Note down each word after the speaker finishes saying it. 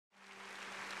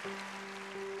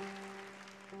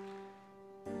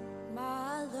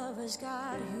lover's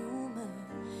got humor.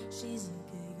 She's a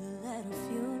giggle at a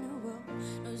funeral,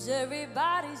 knows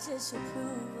everybody's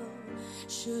disapproval.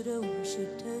 Should've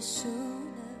worshipped her sooner.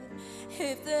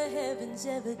 If the heavens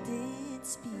ever did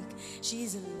speak,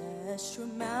 she's a last true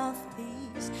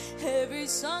mouthpiece. Every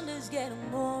Sunday's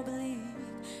getting more bleak,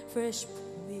 fresh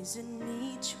poison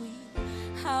each week.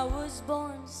 I was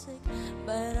born sick,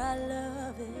 but I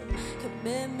love it.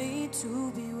 Commit me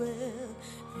to be well.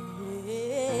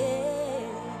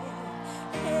 Amen.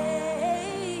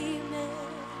 Amen.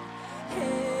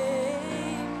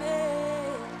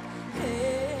 Amen.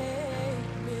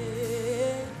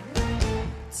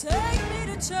 Take me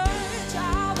to church.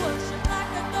 I worship like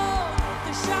the Lord,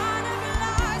 the shine.